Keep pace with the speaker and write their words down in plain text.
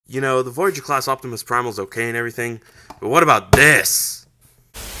You know, the Voyager class Optimus Primal's okay and everything, but what about this?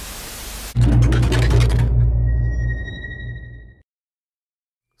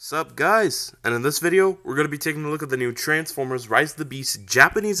 Sup guys, and in this video, we're going to be taking a look at the new Transformers Rise of the Beast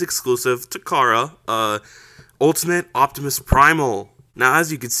Japanese exclusive Takara, Ultimate Optimus Primal. Now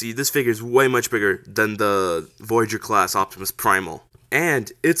as you can see, this figure is way much bigger than the Voyager class Optimus Primal.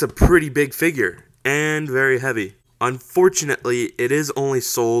 And it's a pretty big figure, and very heavy. Unfortunately, it is only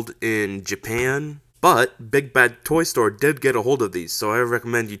sold in Japan, but Big Bad Toy Store did get a hold of these, so I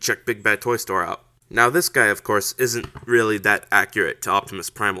recommend you check Big Bad Toy Store out. Now this guy, of course, isn't really that accurate to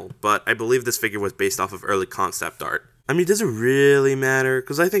Optimus Primal, but I believe this figure was based off of early concept art. I mean, does it really matter?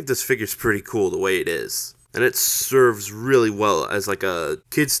 Because I think this figure's pretty cool the way it is. And it serves really well as like a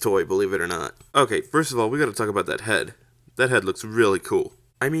kid's toy, believe it or not. Okay, first of all, we gotta talk about that head. That head looks really cool.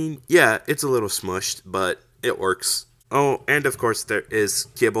 I mean, yeah, it's a little smushed, but it works. Oh, and of course there is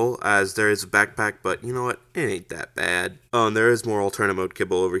kibble, as there is a backpack, but you know what? It ain't that bad. Oh, and there is more alternate mode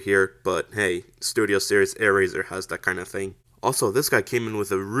kibble over here, but hey, Studio Series Air Razor has that kind of thing. Also, this guy came in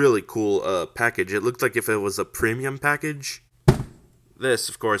with a really cool package. It looked like if it was a premium package. This,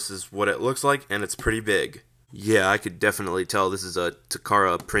 of course, is what it looks like, and it's pretty big. Yeah, I could definitely tell this is a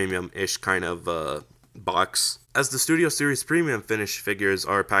Takara premium-ish kind of box. As the Studio Series Premium Finish figures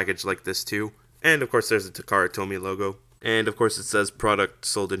are packaged like this too. And of course there's a Takara Tomy logo. And of course it says product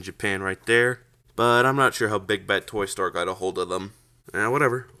sold in Japan right there. But I'm not sure how Big Bad Toy Store got a hold of them.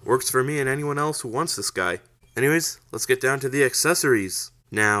 Whatever. Works for me and anyone else who wants this guy. Anyways, let's get down to the accessories.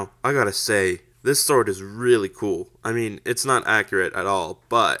 Now, I gotta say, this sword is really cool. I mean, it's not accurate at all,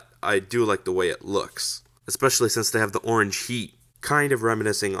 but I do like the way it looks. Especially since they have the orange heat. Kind of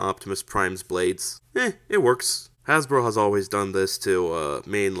reminiscing Optimus Prime's blades. It works. Hasbro has always done this to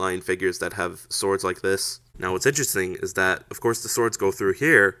mainline figures that have swords like this. Now what's interesting is that, of course, the swords go through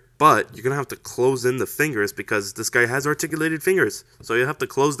here, but you're going to have to close in the fingers because this guy has articulated fingers. So you have to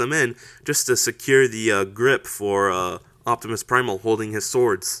close them in just to secure the grip for Optimus Primal holding his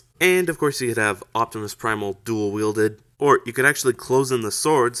swords. And of course you could have Optimus Primal dual wielded, or you could actually close in the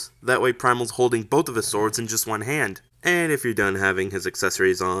swords, that way Primal's holding both of his swords in just one hand. And if you're done having his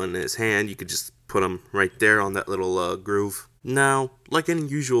accessories on his hand, you could just put them right there on that little groove. Now, like any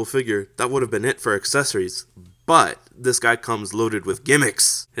usual figure, that would have been it for accessories. But this guy comes loaded with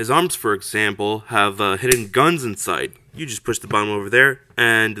gimmicks. His arms, for example, have hidden guns inside. You just push the button over there,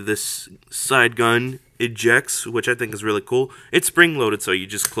 and this side gun ejects, which I think is really cool. It's spring-loaded, so you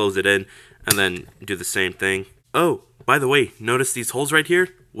just close it in, and then do the same thing. Oh, by the way, notice these holes right here?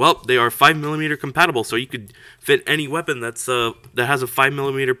 Well, they are 5mm compatible, so you could fit any weapon that has a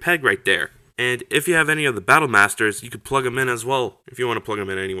 5mm peg right there. And if you have any of the Battle Masters, you could plug them in as well. If you want to plug them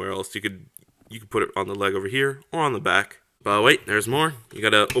in anywhere else, you could put it on the leg over here or on the back. But wait, there's more. You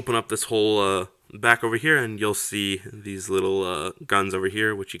gotta open up this whole back over here, and you'll see these little guns over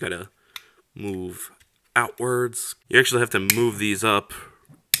here, which you gotta move outwards. You actually have to move these up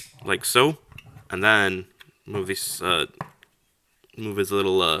like so, and then move these. Move his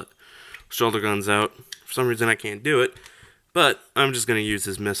little shoulder guns out. For some reason I can't do it, but I'm just going to use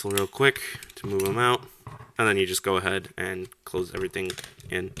his missile real quick to move him out, and then you just go ahead and close everything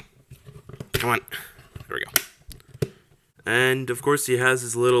in. Come on. There we go. And of course he has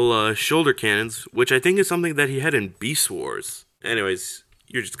his little shoulder cannons, which I think is something that he had in Beast Wars. Anyways,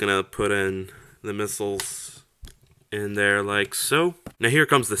 you're just going to put in the missiles in there like so. Now here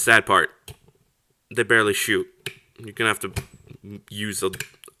comes the sad part. They barely shoot. You're going to have to use oh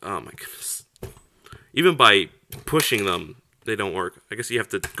my goodness. Even by pushing them, they don't work. I guess you have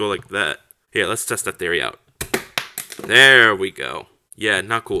to go like that. Here, let's test that theory out. There we go. Yeah,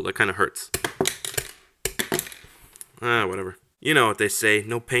 not cool. That kind of hurts. Whatever. You know what they say,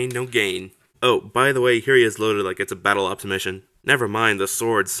 no pain, no gain. Oh, by the way, here he is loaded like it's a battle optimation. Never mind the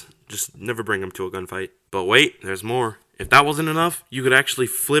swords. Just never bring him to a gunfight. But wait, there's more. If that wasn't enough, you could actually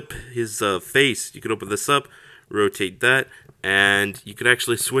flip his face. You could open this up, rotate that, and you could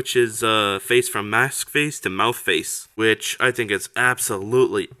actually switch his face from mask face to mouth face, which I think is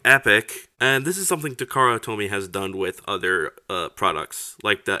absolutely epic. And this is something Takara Tomy has done with other products,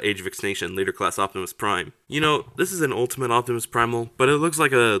 like the Age of Extinction Leader Class Optimus Prime. You know, this is an Ultimate Optimus Primal, but it looks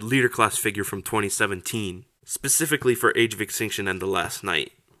like a Leader Class figure from 2017, specifically for Age of Extinction and The Last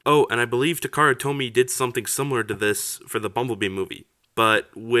Knight. Oh, and I believe Takara Tomy did something similar to this for the Bumblebee movie, but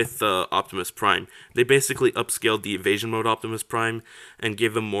with Optimus Prime. They basically upscaled the Evasion Mode Optimus Prime and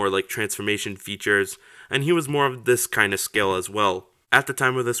gave him more like transformation features, and he was more of this kind of scale as well. At the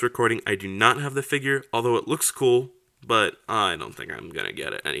time of this recording, I do not have the figure, although it looks cool, but I don't think I'm gonna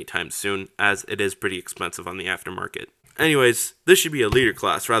get it anytime soon, as it is pretty expensive on the aftermarket. Anyways, this should be a leader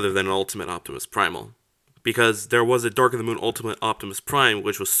class rather than an Ultimate Optimus Primal. Because there was a Dark of the Moon Ultimate Optimus Prime,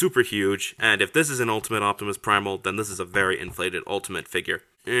 which was super huge, and if this is an Ultimate Optimus Primal, then this is a very inflated Ultimate figure.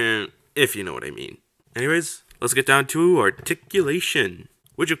 If you know what I mean. Anyways, let's get down to articulation.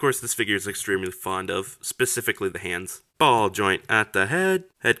 Which of course this figure is extremely fond of, specifically the hands. Ball joint at the head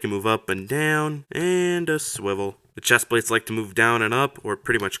can move up and down, and a swivel. The chest plates like to move down and up, or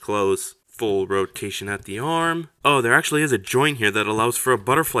pretty much close. Full rotation at the arm. Oh, there actually is a joint here that allows for a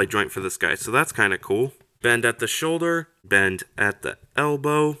butterfly joint for this guy, so that's kind of cool. Bend at the shoulder, bend at the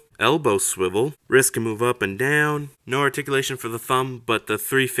elbow swivel. Wrist can move up and down. No articulation for the thumb, but the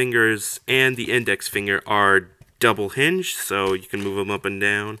 3 fingers and the index finger are double hinged, so you can move them up and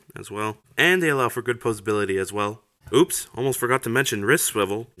down as well. And they allow for good posability as well. Oops, almost forgot to mention wrist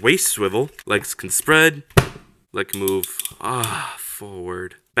swivel, waist swivel. Legs can spread, leg can move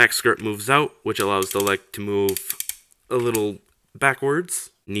forward. Back skirt moves out, which allows the leg to move a little backwards.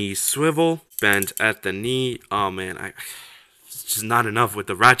 Knee swivel, bend at the knee. Oh man, it's just not enough with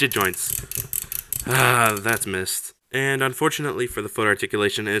the ratchet joints. That's missed. And unfortunately for the foot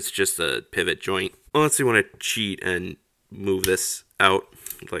articulation, it's just a pivot joint. Unless you want to cheat and move this out,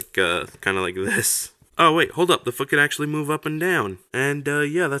 like kind of like this. Oh wait, hold up, the foot can actually move up and down. And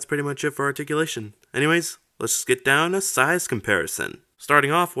yeah, that's pretty much it for articulation. Anyways, let's just get down to size comparison.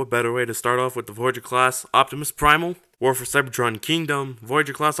 Starting off, what better way to start off with the Voyager class Optimus Primal? War for Cybertron Kingdom,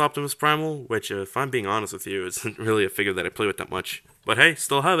 Voyager class Optimus Primal, which if I'm being honest with you, isn't really a figure that I play with that much. But hey,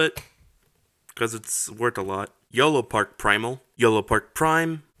 still have it, because it's worth a lot. YOLO Park Primal, YOLO Park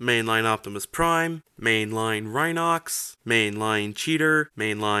Prime, Mainline Optimus Prime, Mainline Rhinox, Mainline Cheater,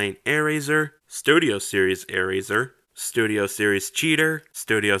 Mainline Airazor, Studio Series Airazor, Studio Series Cheater,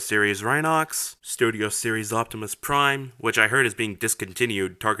 Studio Series Rhinox, Studio Series Optimus Prime, which I heard is being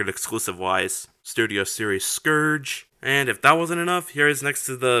discontinued Target exclusive wise, Studio Series Scourge, and if that wasn't enough, here is next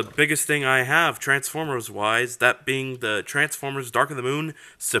to the biggest thing I have Transformers wise, that being the Transformers Dark of the Moon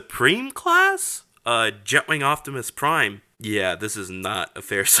Supreme class? Jetwing Optimus Prime. Yeah, this is not a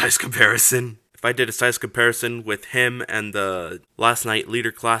fair size comparison. If I did a size comparison with him and the Last Night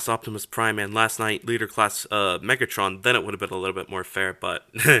Leader Class Optimus Prime and Last Night Leader Class Megatron, then it would have been a little bit more fair, but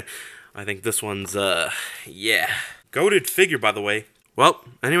I think this one's, yeah. Goated figure, by the way. Well,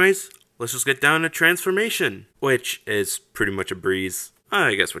 anyways, let's just get down to transformation, which is pretty much a breeze.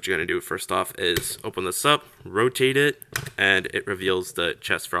 I guess what you're going to do first off is open this up, rotate it, and it reveals the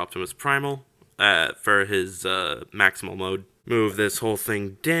chest for Optimus Primal for his maximal mode. Move this whole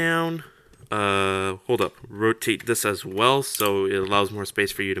thing down. Hold up, rotate this as well so it allows more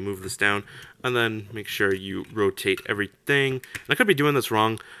space for you to move this down, and then make sure you rotate everything. And I could be doing this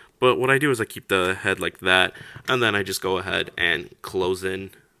wrong, but what I do is I keep the head like that, and then I just go ahead and close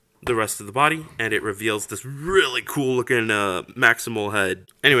in the rest of the body, and it reveals this really cool looking maximal head.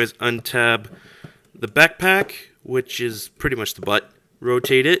 Anyways, untab the backpack, which is pretty much the butt,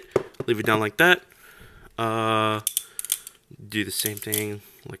 rotate it, leave it down like that, do the same thing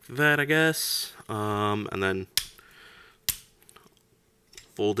like that, I guess, and then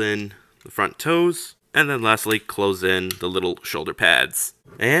fold in the front toes, and then lastly close in the little shoulder pads.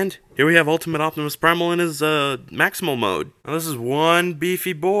 And here we have Ultimate Optimus Primal in his maximal mode. Now this is one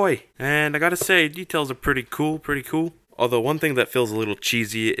beefy boy, and I gotta say, details are pretty cool. Although one thing that feels a little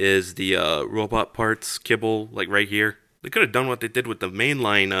cheesy is the robot parts kibble, like right here. They could have done what they did with the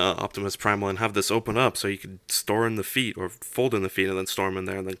mainline Optimus Primal and have this open up so you could store in the feet or fold in the feet and then store them in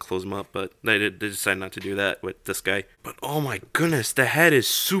there and then close them up. But they decided not to do that with this guy. But oh my goodness, the head is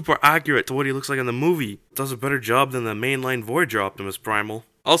super accurate to what he looks like in the movie. It does a better job than the mainline Voyager Optimus Primal.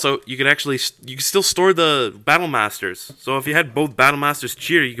 Also, you can still store the Battle Masters. So if you had both Battle Masters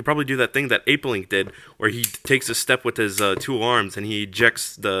cheer, you could probably do that thing that Apelink did, where he takes a step with his 2 arms and he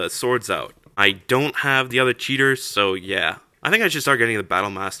ejects the swords out. I don't have the other cheaters, so yeah. I think I should start getting the Battle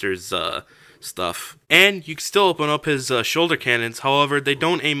Masters stuff. And you can still open up his shoulder cannons, however, they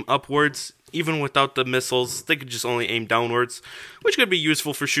don't aim upwards. Even without the missiles, they could just only aim downwards, which could be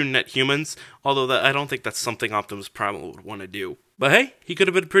useful for shooting at humans, although I don't think that's something Optimus Primal would want to do. But hey, he could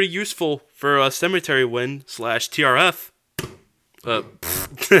have been pretty useful for a Cemetery Wind / TRF.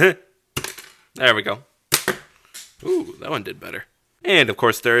 There we go. Ooh, that one did better. And of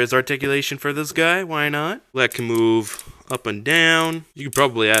course there is articulation for this guy, why not? Leg can move up and down. You could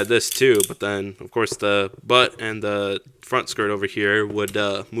probably add this too, but then of course the butt and the front skirt over here would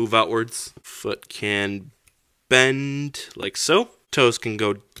move outwards. Foot can bend like so. Toes can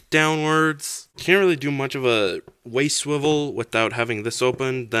go downwards. Can't really do much of a waist swivel without having this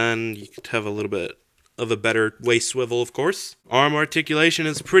open. Then you could have a little bit of a better waist swivel, of course. Arm articulation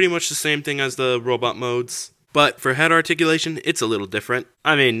is pretty much the same thing as the robot modes. But for head articulation, it's a little different.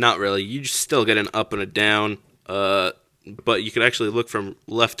 I mean, not really. You still get an up and a down, but you can actually look from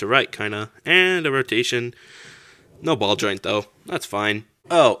left to right, kind of, and a rotation. No ball joint, though. That's fine.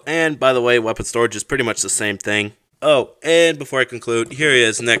 Oh, and by the way, weapon storage is pretty much the same thing. Oh, and before I conclude, here he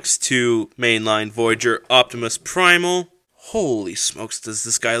is next to mainline Voyager Optimus Primal. Holy smokes, does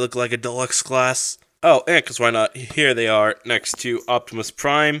this guy look like a deluxe class? Oh, and because why not, here they are next to Optimus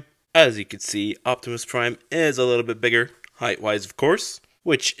Prime. As you can see, Optimus Prime is a little bit bigger, height-wise of course,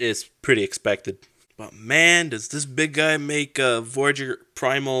 which is pretty expected. But man, does this big guy make Voyager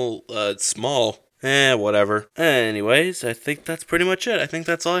Primal small. Whatever. Anyways, I think that's pretty much it. I think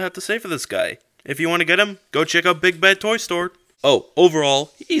that's all I have to say for this guy. If you want to get him, go check out Big Bad Toy Store. Oh,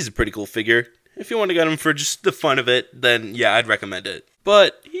 overall, he's a pretty cool figure. If you want to get him for just the fun of it, then yeah, I'd recommend it.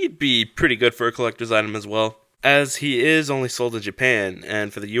 But he'd be pretty good for a collector's item as well, as he is only sold in Japan,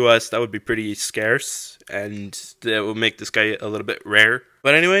 and for the US, that would be pretty scarce, and that would make this guy a little bit rare.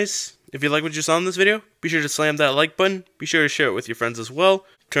 But anyways, if you like what you saw in this video, be sure to slam that like button, be sure to share it with your friends as well,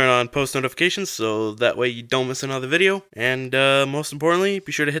 turn on post notifications so that way you don't miss another video, and most importantly,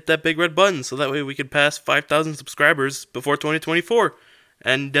 be sure to hit that big red button so that way we could pass 5,000 subscribers before 2024.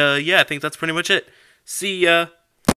 And yeah, I think that's pretty much it. See ya!